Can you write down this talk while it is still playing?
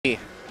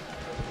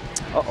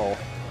Uh-oh.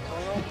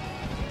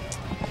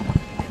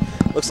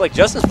 Looks like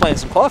Justin's playing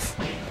some Puff.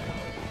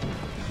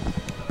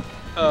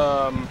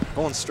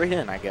 Going straight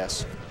in, I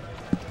guess.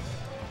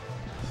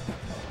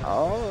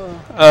 Oh.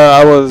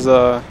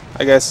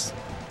 I guess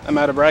I'm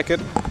out of bracket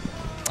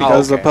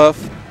because of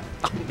Puff.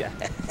 Yeah.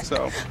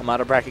 So I'm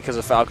out of bracket because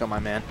of Falcon, my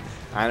man.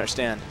 I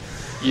understand.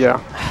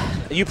 Yeah.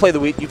 You played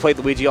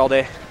Luigi all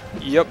day?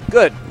 Yep.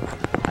 Good.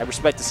 I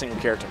respect the single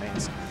character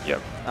mains.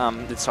 Yep.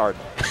 It's hard.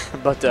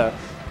 But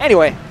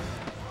anyway,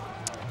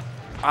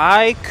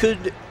 I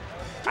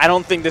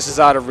don't think this is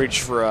out of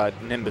reach for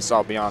Nimbus,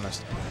 I'll be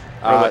honest.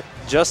 Really?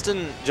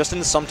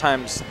 Justin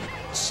sometimes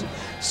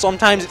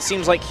it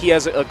seems like he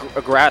has a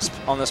grasp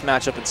on this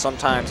matchup, and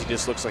sometimes he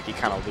just looks like he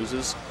kind of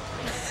loses.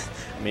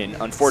 I mean,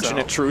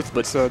 unfortunate truth,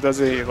 but so does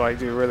he like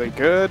do really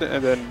good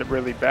and then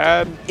really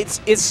bad?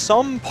 It's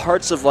some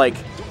parts of like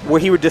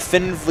where he would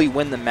definitively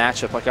win the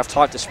matchup. Like I've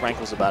talked to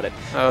Sprankles about it.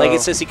 Like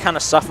it says he kind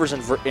of suffers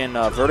in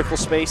vertical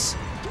space.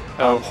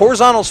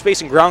 Horizontal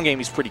space and ground game,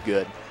 he's pretty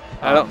good.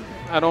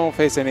 I don't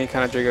face any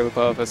kind of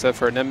Jigglypuff except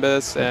for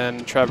Nimbus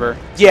and Trevor.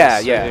 Yeah,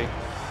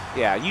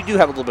 you do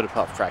have a little bit of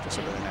Puff practice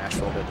over in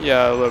Nashville. But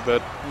yeah, a little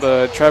bit.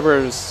 But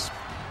Trevor's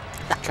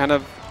kind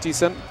of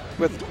decent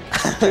with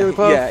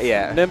Jigglypuff.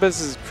 yeah. Nimbus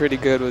is pretty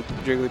good with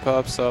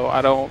Jigglypuff, so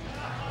I don't.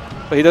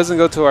 But he doesn't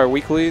go to our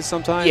weeklies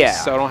sometimes,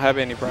 so I don't have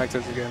any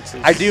practice against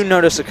his. I do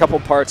notice a couple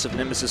parts of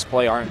Nimbus's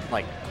play aren't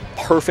like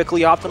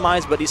perfectly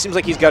optimized, but it seems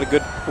like he's got a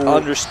good,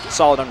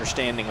 solid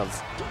understanding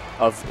of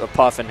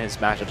Puff and his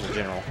matchups in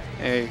general.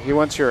 Hey, he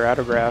wants your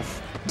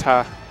autograph.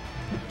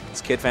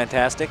 This kid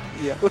fantastic.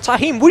 Yeah. Well,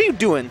 Taheem, what are you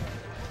doing?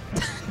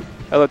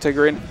 Hello,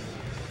 Tiggerine.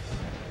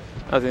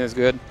 I think it's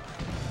good.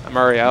 I'm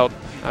already out.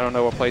 I don't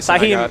know what place I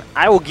got.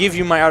 I will give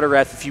you my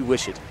autograph if you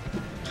wish it.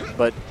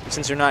 But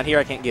since you're not here,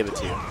 I can't give it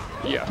to you.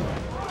 Yeah.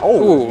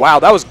 Oh, wow,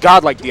 that was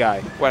godlike DI.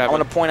 What happened? I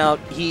want to point out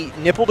he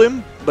nippled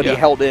him, but he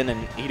held in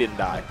and he didn't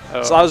die.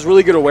 Oh. So that was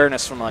really good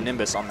awareness from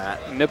Nimbus on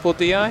that. Nipple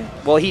DI?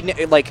 Well,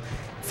 like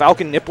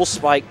Falcon nipple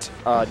spiked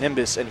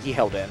Nimbus and he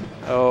held in.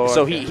 Oh.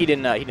 So okay. he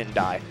didn't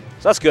die.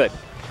 So that's good.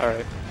 All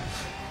right.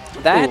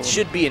 That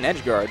should be an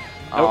edge guard.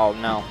 Nope. Oh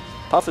no,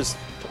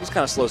 he's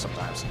kind of slow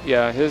sometimes.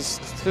 Yeah, his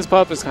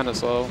Puff is kind of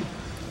slow,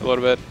 a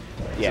little bit.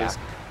 Yeah.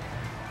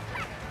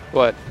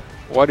 What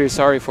are you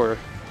sorry for,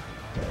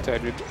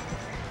 Ted?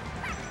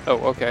 Oh,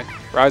 okay.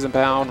 Rise and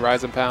pound,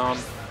 rise and pound.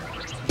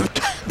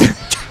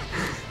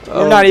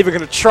 We're not even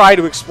going to try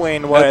to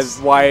explain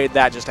why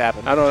that just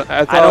happened. I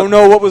don't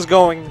know what was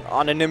going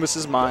on in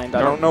Nimbus's mind.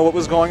 I don't know what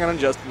was going on in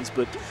Justin's,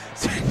 but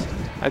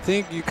I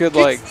think you could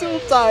like. He's still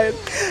tired.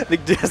 I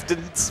think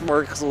Justin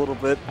smirks a little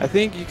bit. I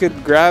think you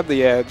could grab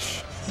the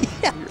edge.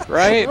 Yeah.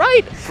 Right.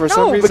 Right. For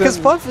some reason. Because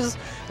Puff is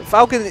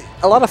Falcon.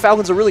 A lot of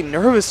Falcons are really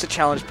nervous to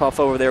challenge Puff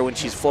over there when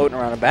she's floating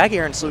around a back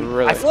air, and so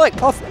really? I feel like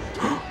Puff.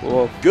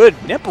 Well, good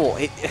nipple.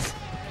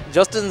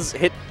 Justin's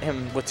hit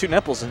him with 2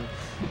 nipples, and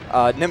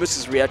Nimbus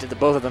has reacted to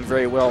both of them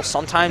very well.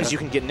 Sometimes you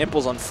can get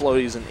nipples on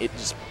floaties, and it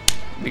just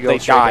they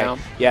die. Down.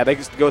 Yeah, they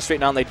just go straight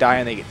down, they die,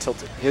 and they get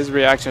tilted. His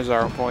reactions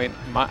are on point.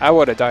 I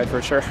would have died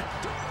for sure.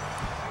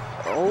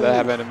 Oh.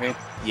 That happened to me.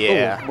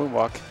 Yeah. Ooh,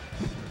 moonwalk.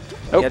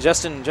 Oh. Yeah,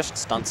 Justin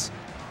stunts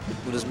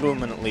with his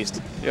movement at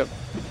least. Yep.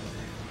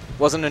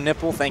 Wasn't a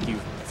nipple. Thank you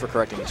for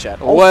correcting the chat.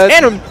 What?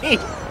 And okay,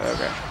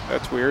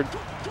 that's weird.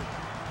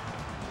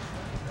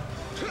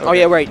 Okay. Oh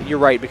yeah, right. You're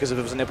right, because if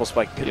it was a nipple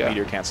spike, it could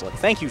meteor cancel it.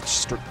 Thank you,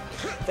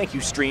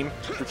 stream,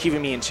 for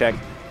keeping me in check.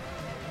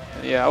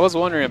 Yeah, I was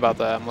wondering about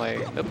that. I'm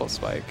like, nipple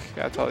spike.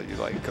 I thought you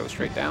like go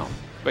straight down,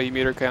 but you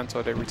meteor cancel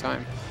it every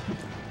time.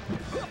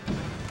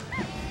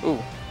 Ooh.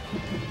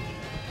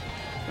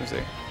 Let me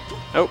see.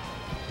 Nope.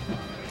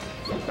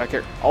 Back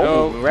here.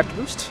 Oh, rep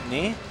boost.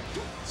 Nah.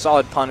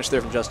 Solid punish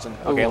there from Justin.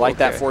 Okay, Ooh,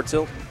 that forward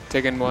tilt.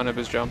 Taking one of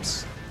his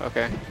jumps.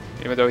 Okay.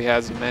 Even though he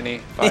has many.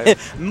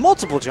 5.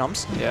 Multiple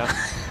jumps. Yeah.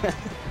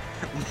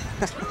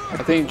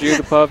 I think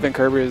Jigglypuff and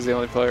Kirby is the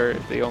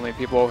only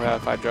people who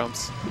have 5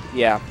 jumps.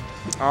 Yeah.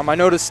 I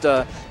noticed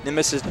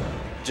Nimbus has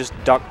just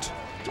ducked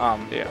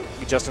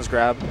Justin's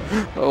grab.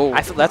 Oh.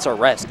 I feel that's a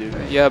rest, dude.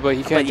 Yeah, but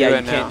he can't do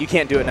it now. You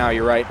can't do it now,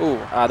 you're right. Ooh.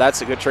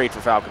 That's a good trade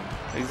for Falcon.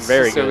 He's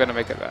very still good. going to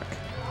make it back.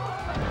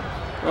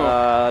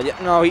 Yeah,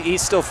 no,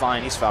 he's still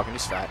fine. He's Falcon.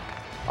 He's fat.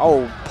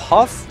 Oh,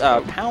 Puff,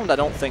 Pound I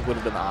don't think would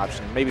have been the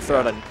option. Maybe throw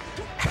out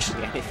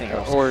actually anything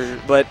else. Or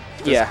but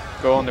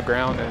go on the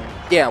ground and...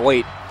 Yeah,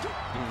 wait.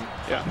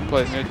 Yeah,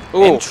 play it.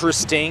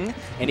 Interesting.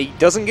 And he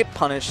doesn't get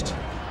punished.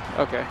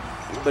 Okay.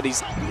 But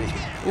he's...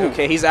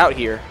 Okay, he's out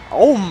here.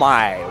 Oh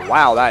my.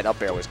 Wow, that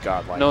up air was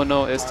godlike.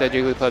 No, este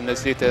Jigglypuff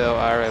necesita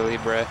aire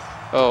libre.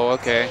 Oh,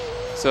 okay.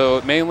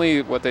 So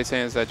mainly what they're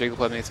saying is that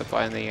Jigglypuff needs to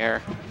fly in the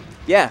air.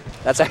 Yeah,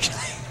 that's actually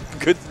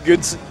good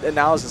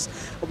analysis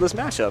of this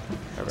matchup.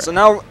 Okay. So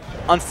now,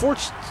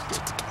 unfortunately...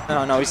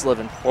 No, he's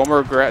living. One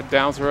more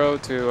down throw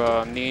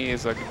to knee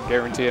is a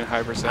guaranteed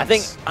high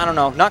percent. I don't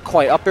know, not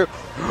quite up there.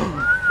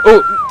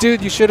 Oh,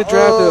 dude, you should have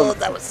grabbed him. Oh,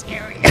 that was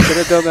scary. Should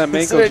have done that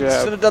mango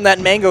jab. Should have done that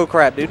mango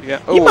crap, dude. Yeah.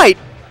 He might.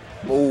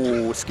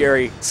 Oh,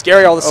 scary.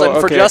 Scary all of a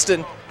sudden for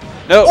Justin.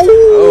 No.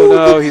 Oh,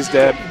 no, he's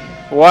dead.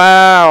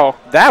 Wow.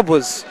 That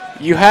was...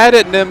 You had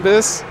it,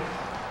 Nimbus.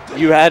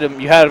 You had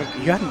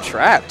him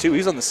trapped, too. He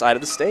was on the side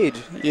of the stage.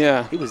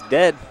 Yeah. He was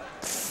dead.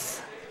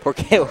 Poor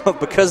Caleb,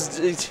 because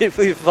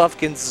Jigglypuff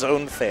can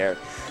zone fair.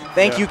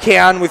 Thank you,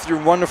 Keon, with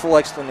your wonderful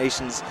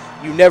explanations.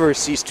 You never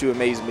cease to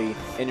amaze me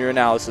in your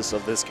analysis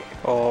of this game.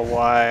 Oh,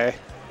 why?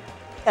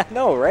 I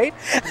know, right?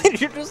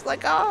 You're just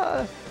like,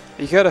 ah.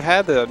 He could have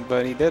had that,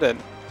 but he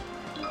didn't.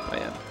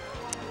 Man.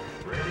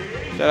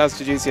 Shoutouts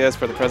to GCS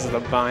for the presence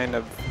of mind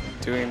of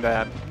doing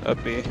that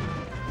up B.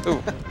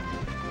 Ooh.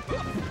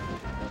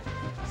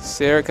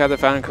 Ser cada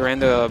Falcon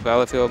correndo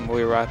battlefield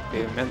muy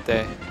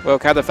rápidamente. Well,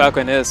 cada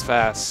Falcon is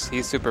fast.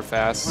 He's super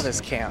fast. What does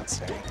Keon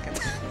say?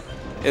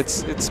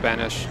 It's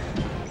Spanish.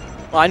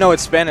 Well, I know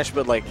it's Spanish,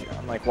 but like,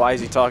 I'm like, why is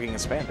he talking in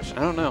Spanish?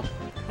 I don't know.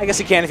 I guess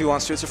he can if he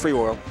wants to. It's a free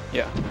world.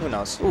 Yeah. Who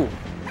knows? Ooh.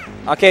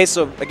 Okay,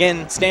 so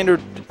again,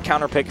 standard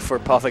counter pick for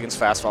Puff against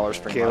fast followers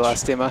pretty much.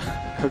 Lástima.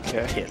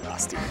 Okay. Que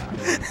lástima.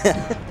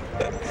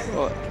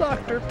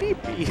 Dr.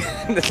 Pee-Pee.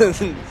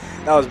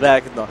 That was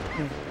back in the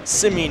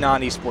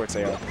semi-non-esports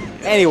era.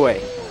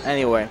 Anyway.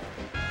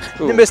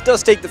 Ooh. Nimbus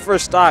does take the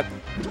first stock.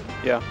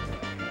 Yeah.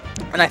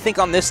 And I think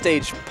on this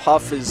stage,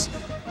 Puff is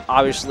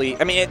obviously...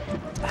 I mean,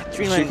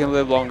 she can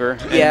live longer.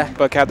 Yeah.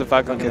 But Captain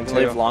Falcon can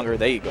live longer.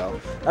 There you go.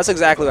 That's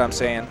exactly what I'm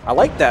saying. I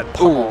like that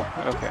pummel.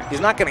 Ooh, okay. He's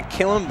not going to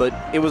kill him, but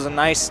it was a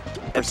nice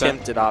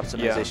attempt at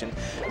optimization.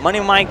 Yeah. Money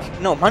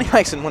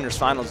Mike's in Winners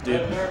Finals,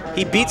 dude.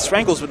 He beat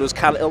Strankles, but it was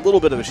kind of a little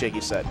bit of a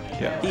shaky set.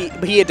 Yeah.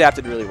 He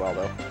adapted really well,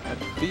 though.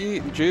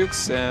 Beat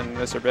Jukes and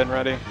Mr. Ben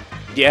ready.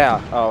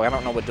 Yeah. Oh, I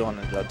don't know what Dylan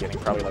ended up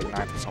getting. Probably like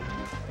 9th or something.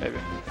 Maybe.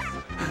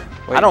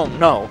 Wait. I don't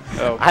know.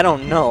 Oh. I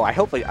don't know. I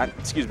hope,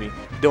 excuse me,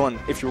 Dylan,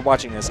 if you're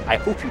watching this, I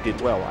hope you did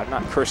well. I'm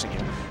not cursing you.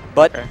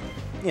 But,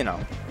 you know.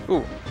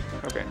 Ooh.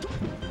 Okay.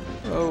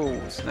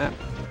 Oh, snap.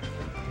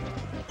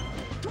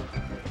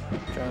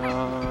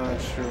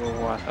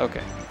 Joshua.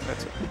 Okay.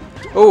 That's it.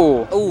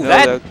 Oh. Oh,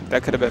 no,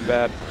 that could have been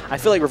bad. I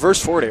feel like reverse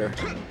forward air.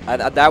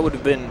 That would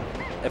have been,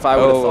 if I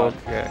would have thought.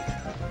 Okay.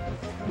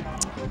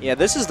 Yeah,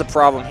 this is the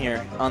problem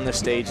here on this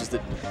stage is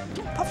that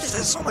Puff just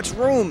has so much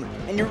room,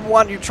 and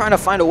you're trying to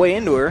find a way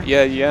into her.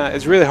 Yeah.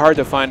 It's really hard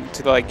to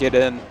like get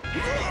in.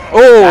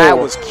 Oh, that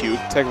was cute.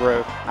 Take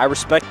road. I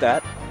respect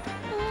that.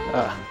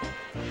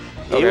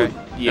 Okay.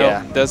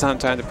 Yeah. No, doesn't have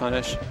time to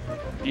punish.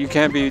 You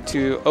can't be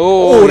too.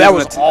 Oh, that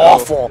was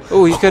awful.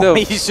 Oh, he could have.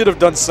 He should have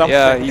done something.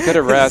 Yeah, he could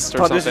have rest or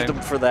something. Punished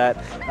him for that.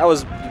 That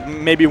was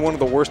maybe one of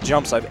the worst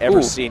jumps I've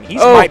ever seen. He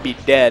might be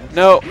dead.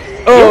 No.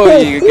 Oh,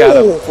 you got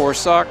a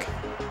 4-sock.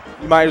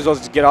 You might as well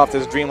just get off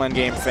this Dreamland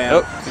game, fam.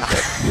 Nope.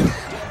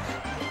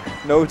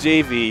 No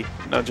JV.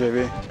 No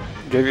JV.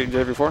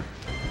 JV4?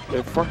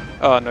 JV4?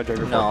 Oh, no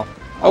JV4. No.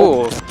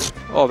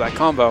 Oh, that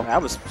combo. That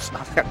was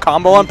a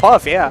combo on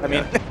Puff, yeah. I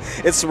mean,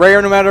 it's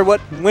rare no matter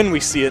when we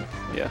see it.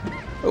 Yeah.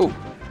 Oh.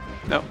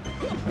 No.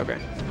 Okay.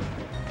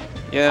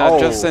 Yeah,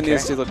 Justin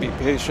needs to be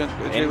patient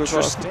with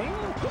Interesting.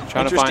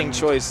 Interesting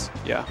choice.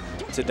 Yeah.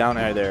 To down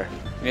air there.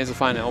 He needs to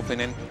find an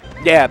opening.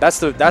 Yeah, that's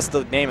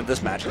the name of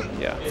this match.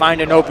 Yeah. Find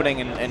an opening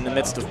in the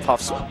midst of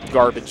Puff's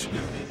garbage.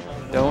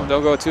 Don't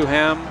go too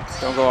ham.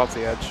 Don't go off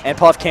the edge. And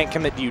Puff can't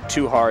commit to you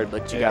too hard,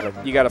 but you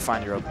gotta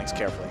find your openings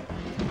carefully.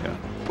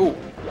 Yeah. Ooh.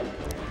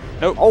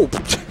 Nope. Oh.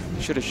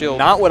 Should have shielded.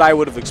 Not what I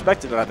would have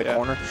expected out of the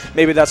corner.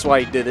 Maybe that's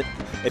why he did it.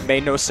 It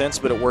made no sense,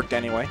 but it worked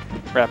anyway.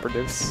 Rapper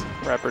deuce.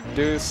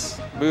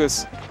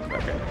 Boost.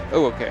 Okay.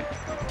 Oh, okay.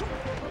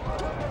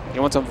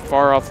 You want some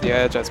far off the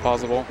edge as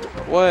possible.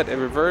 What? It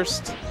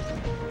reversed?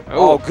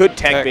 Oh, good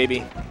tech,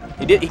 baby.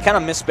 He kind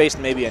of misspaced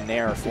maybe a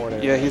nair or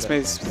forward. Yeah, he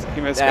misspaced.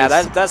 Yeah,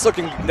 that's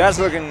looking.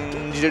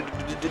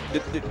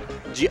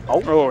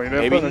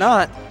 Maybe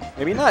not.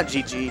 Maybe not,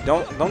 GG.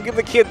 Don't give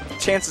the kid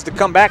chances to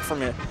come back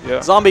from it.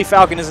 Yeah. Zombie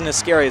Falcon isn't as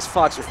scary as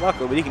Fox or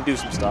Flacco, but he can do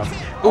some stuff.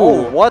 Ooh.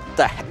 Oh, what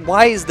the?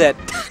 Why is that?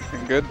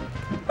 Good.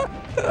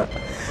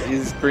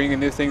 He's bringing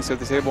new things to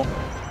the table,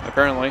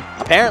 apparently.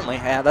 Apparently,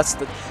 yeah. That's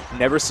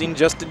never seen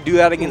Justin do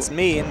that against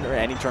me in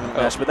any tournament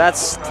match, but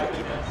that's.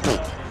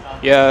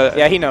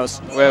 Yeah, he knows.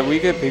 Well, we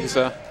get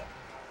pizza.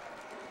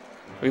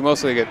 We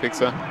mostly get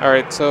pizza. All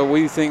right, so what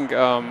do you think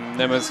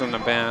Nimbus in the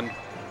ban?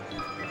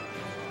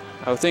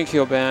 I would think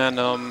he'll ban.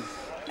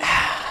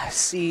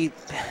 See.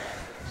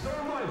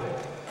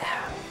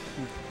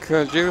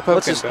 Because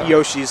Jigglypuff just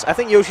Yoshi's. I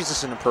think Yoshi's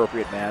is an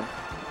appropriate ban.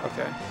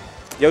 Okay.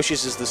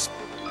 Yoshi's is this.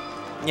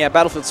 Yeah,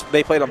 Battlefield's.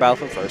 They played on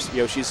Battlefield first.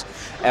 Yoshi's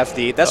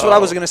FD. That's what I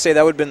was gonna say.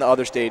 That would have been the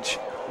other stage.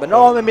 But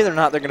no, maybe they're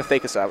not. They're gonna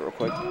fake us out real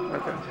quick.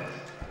 Okay.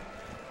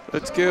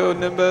 Let's go,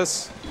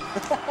 Nimbus.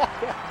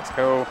 Let's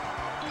go.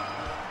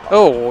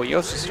 Oh,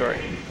 Yoshi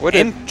story.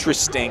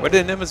 Interesting. What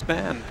did Nimbus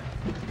ban?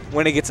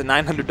 When it gets a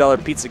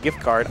 $900 pizza gift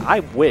card, I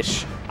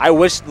wish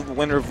the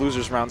winner of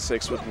Losers Round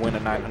 6 would win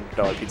a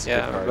 $900 pizza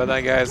gift card. Yeah, but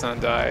that guy's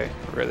gonna die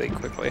really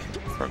quickly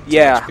from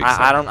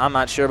I'm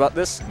not sure about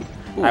this.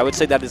 Ooh. I would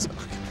say that is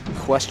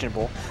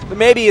questionable. But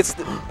maybe it's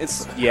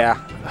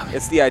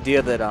the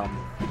idea that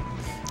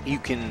you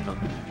can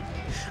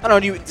I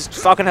don't know,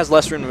 Falcon has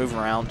less room to move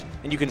around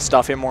and you can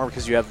stuff him more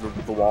because you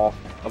have the wall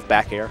of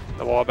back air.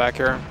 The wall of back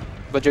air.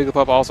 But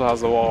Jigglypuff also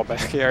has the wall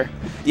back here.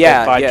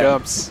 Yeah, 5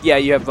 jumps. Yeah,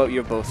 you have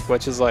both.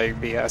 Which is like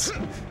BS.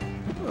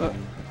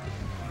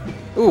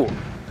 Ooh.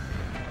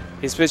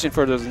 He's fishing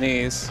for those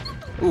knees.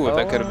 Ooh,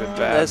 that could have been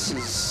bad. This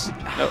is...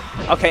 No.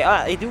 Okay,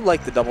 I do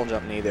like the double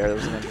jump knee there. That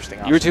was an interesting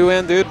option. You were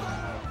 2-in, dude.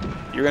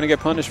 You're going to get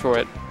punished for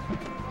it.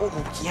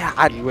 Oh,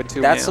 yeah. You would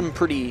 2-in. That's some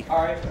pretty...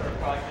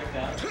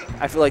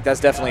 I feel like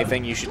that's definitely a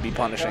thing you should be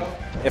punishing.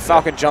 If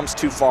Falcon jumps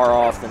too far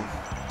off, then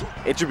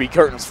it should be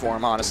curtains for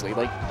him, honestly.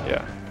 Like,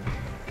 yeah.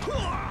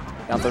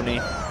 Down throw knee.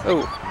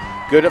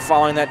 Oh. Good at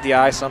following that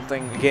DI,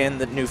 something, again,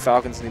 that new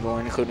Falcons need to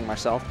learn, including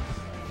myself.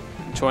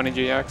 20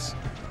 GX?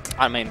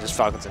 I mean, just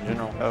Falcons in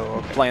general. Oh,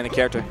 okay. Playing the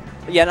character.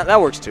 But yeah, no, that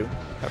works too.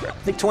 Okay. I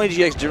think 20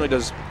 GX generally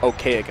does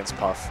okay against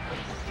Puff.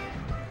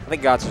 I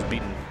think Gods was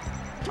beaten.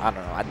 I don't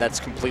know. That's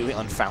completely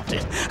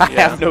unfounded. I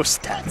have no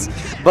stats.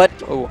 But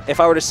if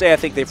I were to say, I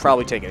think they've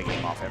probably taken a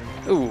game off him.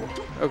 Ooh.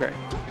 Okay.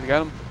 You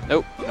got him?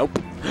 Nope. Nope.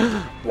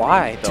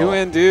 Why?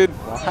 2-in, dude.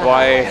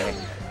 Why?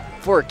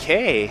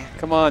 4K.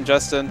 Come on,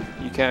 Justin.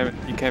 You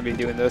can't be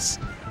doing this.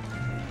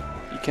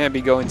 You can't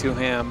be going too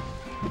ham.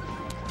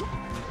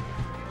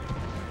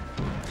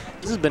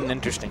 This has been an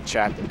interesting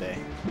chat today.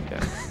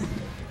 Yeah.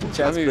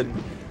 Chat's been...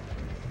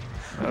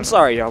 I'm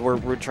sorry, y'all.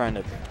 We're trying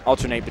to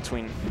alternate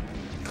between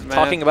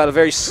talking about a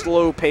very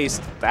slow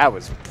pace. That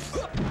was...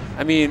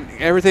 I mean,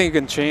 everything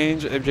can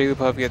change if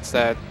Jigglypuff gets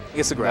that...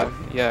 Gets the grab.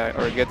 Yeah,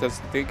 or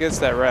gets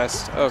that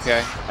rest.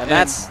 Okay. And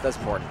that's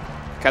important.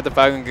 Captain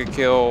Falcon could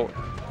kill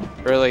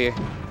really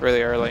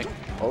early.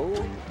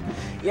 Oh.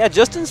 Yeah,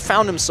 Justin's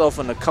found himself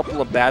in a couple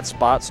of bad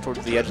spots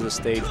towards the edge of the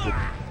stage, but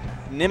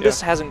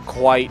Nimbus hasn't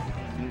quite...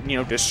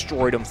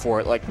 destroyed him for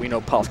it like we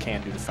know Puff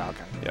can do to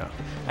Falcon. Yeah.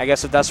 I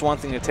guess if that's one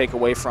thing to take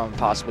away from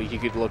possibly, you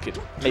could look at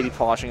maybe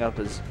polishing up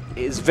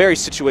is very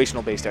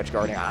situational based edge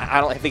guarding.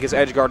 I think his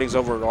edge guardings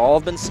overall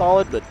have been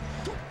solid, but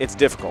it's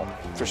difficult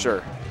for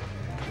sure.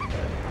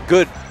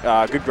 Good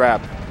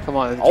grab. Come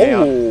on.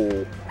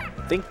 Oh.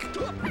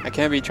 I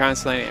can't be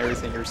translating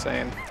everything you're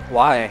saying.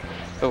 Why?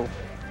 Oh.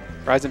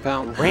 Rise and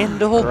pound.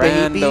 Randall,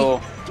 baby.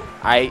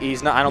 I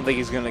don't think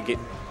he's gonna get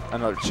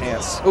another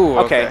chance. Ooh,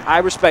 okay, I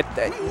respect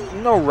that.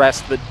 No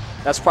rest, but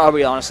that's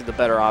probably honestly the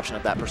better option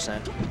at that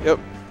percent. Yep.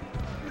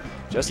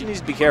 Justin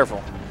needs to be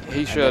careful.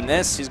 He should. And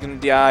this, he's going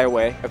to DI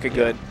away. Okay,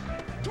 good.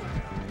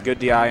 Good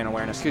DI and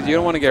awareness. Because you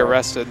don't want to get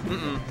arrested.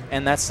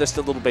 And that's just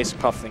a little basic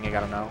Puff thing you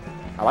got to know.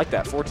 I like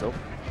that forward tilt.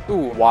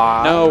 Ooh.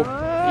 Wow. No.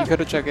 He could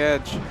have checked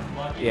edge.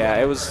 Yeah,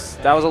 that was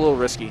a little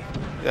risky.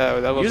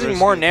 Yeah, that was using risky.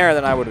 more Nair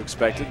than I would have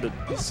expected.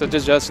 But so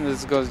does Justin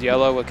just goes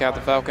yellow with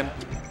Captain Falcon?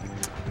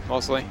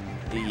 Mostly?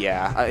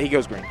 Yeah, he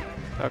goes green.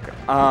 Okay.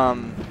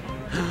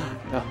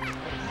 No.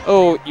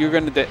 Oh, you're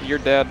dead.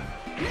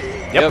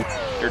 Yep.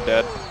 You're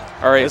dead.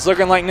 All right. It's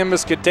looking like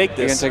Nimbus could take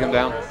this. You can take him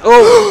down.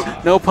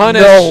 Oh, no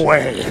punish. No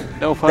way.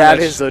 No punish. That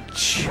is a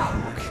choke.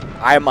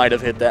 I might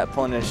have hit that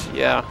punish.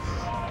 Yeah.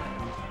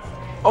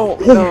 Oh,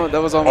 no,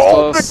 that was almost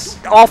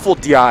close. Awful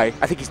DI. I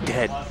think he's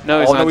dead.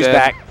 No, he's not he's dead.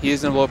 Back.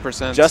 He's in low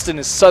percent. Justin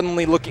is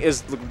suddenly looking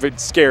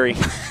scary.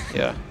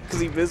 Yeah. Because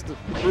he missed a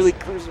really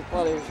crucial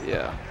punish.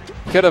 Yeah.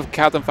 Could have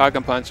Captain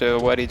Falcon punched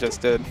what he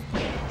just did.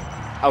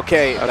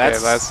 Okay,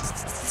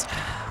 that's...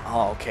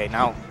 Oh, okay,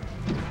 now.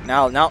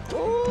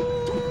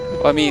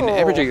 Well, I mean,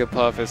 every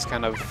Jigglypuff is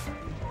kind of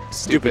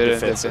stupid and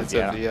defensive.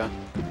 Yeah.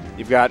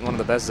 You've got one of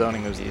the best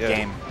zoning moves in the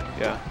game.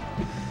 Yeah.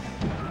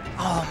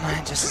 Oh,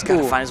 man, just got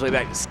to find his way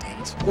back to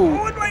stage.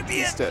 Ooh, it might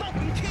be it.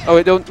 Oh,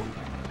 wait, don't.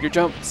 Your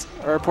jumps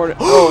are reported.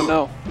 Oh,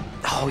 no.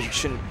 Oh, you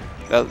shouldn't.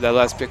 That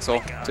last pixel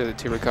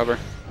to recover.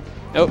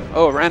 Nope.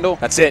 Oh, Randall.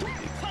 That's it.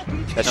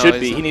 That should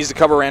be. He needs to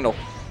cover Randall.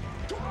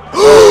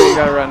 Oh, you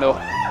got a Randall.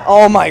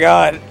 Oh, my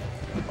God.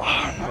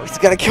 Oh, no, he's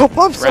got to kill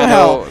Puff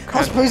somehow.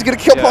 He's going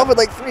to kill Puff with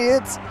like 3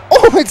 hits.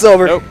 Oh, it's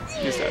over. Nope.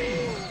 He's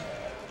dead.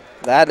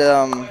 That,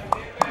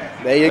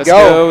 there you Let's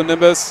go,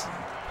 Nimbus.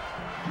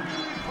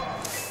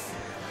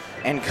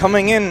 And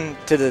coming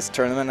into this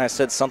tournament, I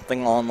said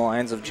something along the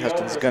lines of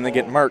Justin's going to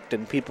get murked,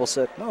 and people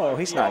said, no,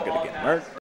 he's not going to get murked.